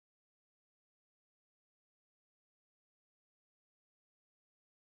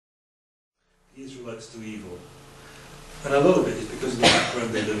the Israelites do evil. And a lot of it is because of the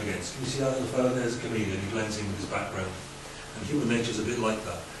background they live against. Can you see that little fellow? There's a chameleon, he blends in with his background. And human nature's a bit like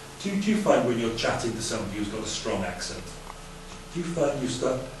that. Do you find when you're chatting to somebody who's got a strong accent, do you find you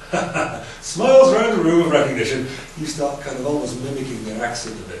start, smiles around the room of recognition, you start kind of almost mimicking their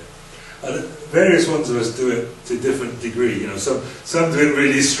accent a bit. And various ones of us do it to a different degree, you know, some do it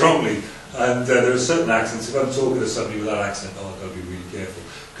really strongly, and there are certain accents, if I'm talking to somebody with that accent, oh, I've got to be really careful,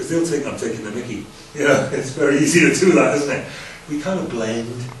 because they'll think I'm taking the mickey. You know, it's very easy to do that, isn't it? We kind of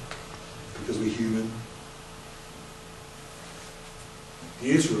blend, because we're human. The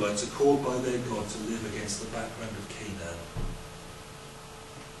Israelites are called by their God to live against the background of Canaan.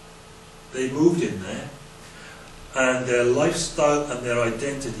 They moved in there, and their lifestyle and their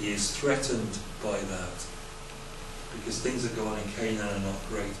identity is threatened by that. Because things that go on in Canaan are not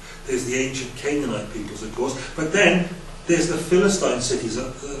great. There's the ancient Canaanite peoples, of course, but then there's the Philistine cities that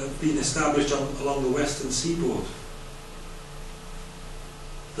have been established along the western seaboard.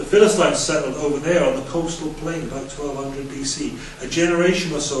 The Philistines settled over there on the coastal plain about 1200 BC, a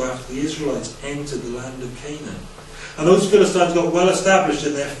generation or so after the Israelites entered the land of Canaan. And those Philistines got well established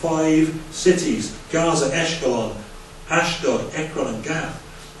in their 5 cities, Gaza, Ashkelon, Ashdod, Ekron and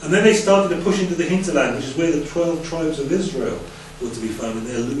Gath. And then they started to push into the hinterland, which is where the 12 tribes of Israel were to be found in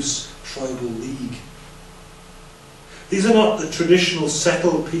their loose tribal league. These are not the traditional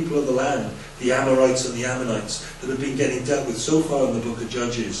settled people of the land, the Amorites and the Ammonites, that have been getting dealt with so far in the book of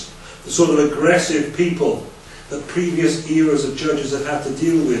Judges. The sort of aggressive people that previous eras of judges have had to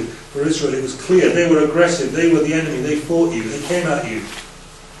deal with. For Israel, it was clear they were aggressive, they were the enemy, they fought you, they came at you.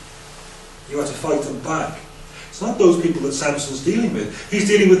 You had to fight them back. It's not those people that Samson's dealing with. He's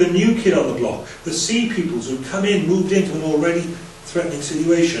dealing with a new kid on the block, the sea peoples who come in, moved into an already threatening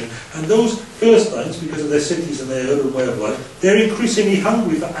situation. And those Philistines, because of their cities and their urban way of life, they're increasingly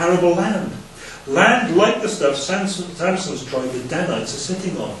hungry for arable land. Land like the stuff Samson's tribe, the Danites, are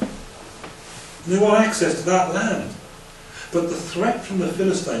sitting on. And they want access to that land. But the threat from the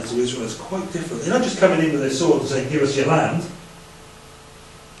Philistines to Israel is quite different. They're not just coming in with their sword and saying, give us your land.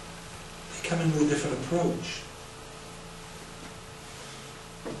 They come in with a different approach.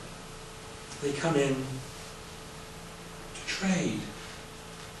 They come in to trade.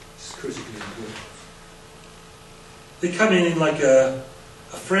 This is critically important. They come in like a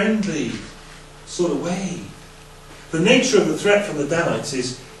friendly sort of way. The nature of the threat from the Danites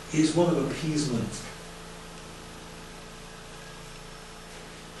is one of appeasement.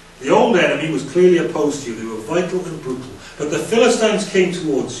 The old enemy was clearly opposed to you. They were vital and brutal. But the Philistines came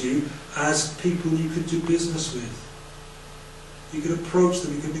towards you as people you could do business with. You could approach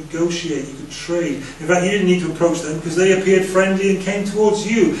them, you could negotiate, you could trade. In fact, you didn't need to approach them because they appeared friendly and came towards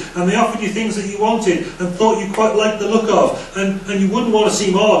you. And they offered you things that you wanted and thought you quite liked the look of. And you wouldn't want to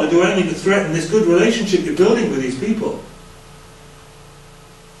seem odd or do anything to threaten this good relationship you're building with these people.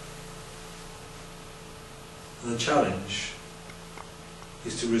 And the challenge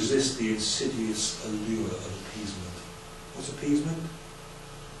is to resist the insidious allure of appeasement. What's appeasement?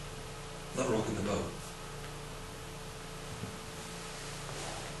 Not rocking the boat.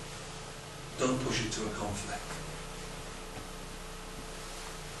 Don't push it to a conflict.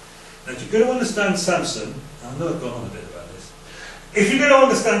 Now, if you're going to understand Samson, I know I've gone on a bit about this. If you're going to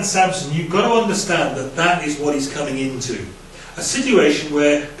understand Samson, you've got to understand that that is what he's coming into. A situation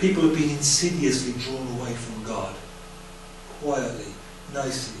where people have been insidiously drawn away from God. Quietly,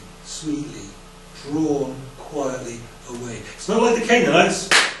 nicely, sweetly, drawn quietly away. It's not like the Canaanites,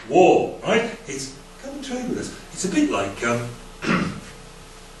 war, right? It's, come and trade with us. It's a bit like,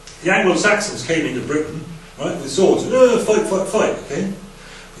 the Anglo-Saxons came into Britain, right, with swords, and fight, fight, fight, okay?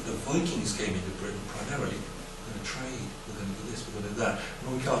 But the Vikings came into Britain primarily, we're going to trade, we're going to do this, we're going to do that. And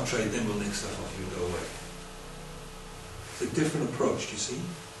when we can't trade, then we'll nick stuff off you and go away. It's a different approach, do you see?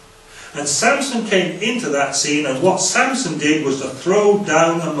 And Samson came into that scene, and what Samson did was to throw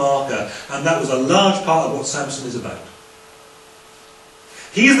down a marker, and that was a large part of what Samson is about.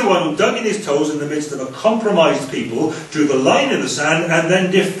 He's the one who dug in his toes in the midst of a compromised people, drew the line in the sand, and then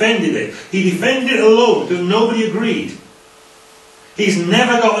defended it. He defended it alone because nobody agreed. He's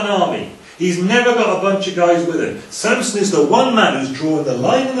never got an army. He's never got a bunch of guys with him. Samson is the one man who's drawing the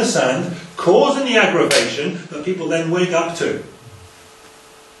line in the sand, causing the aggravation that people then wake up to and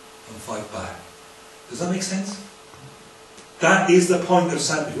fight back. Does that make sense? That is the point of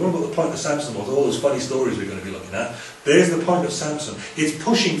Samson. If you wonder what the point of Samson was, all those funny stories we're going to be looking at, there's the point of Samson. It's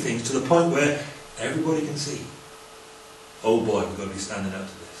pushing things to the point where everybody can see, oh boy, we've got to be standing out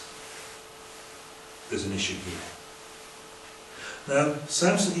to this. There's an issue here. Now,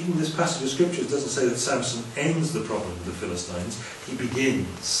 Samson, even in this passage of scriptures, doesn't say that Samson ends the problem with the Philistines. He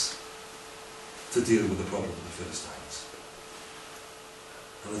begins. to deal with the problem of the Philistines.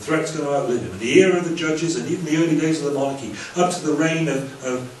 And the threat's going to outlive him. In the era of the judges and even the early days of the monarchy, up to the reign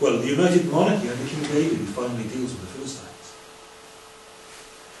of the united monarchy under King David, who finally deals with the Philistines.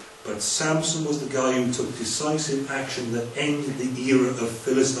 But Samson was the guy who took decisive action that ended the era of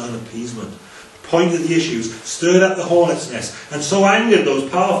Philistine appeasement, pointed the issues, stirred up the hornet's nest, and so angered those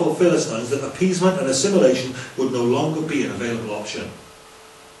powerful Philistines that appeasement and assimilation would no longer be an available option.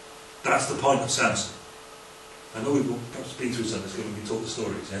 That's the point of Samson. I know we've perhaps been through Sunday school and we talk the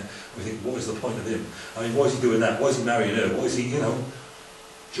stories, yeah? We think, what is the point of him? I mean, why is he doing that? Why is he marrying her? Why is he,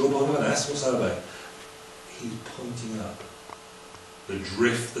 Job on an ass? What's that about? He's pointing up the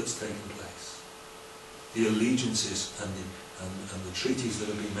drift that's taken place, the allegiances and the treaties that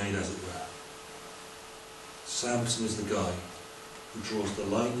have been made, as it were. Samson is the guy who draws the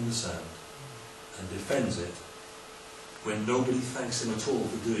line in the sand and defends it when nobody thanks him at all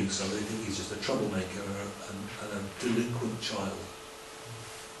for doing so. They think he's just a troublemaker and a delinquent child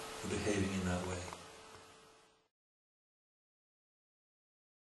for behaving in that way.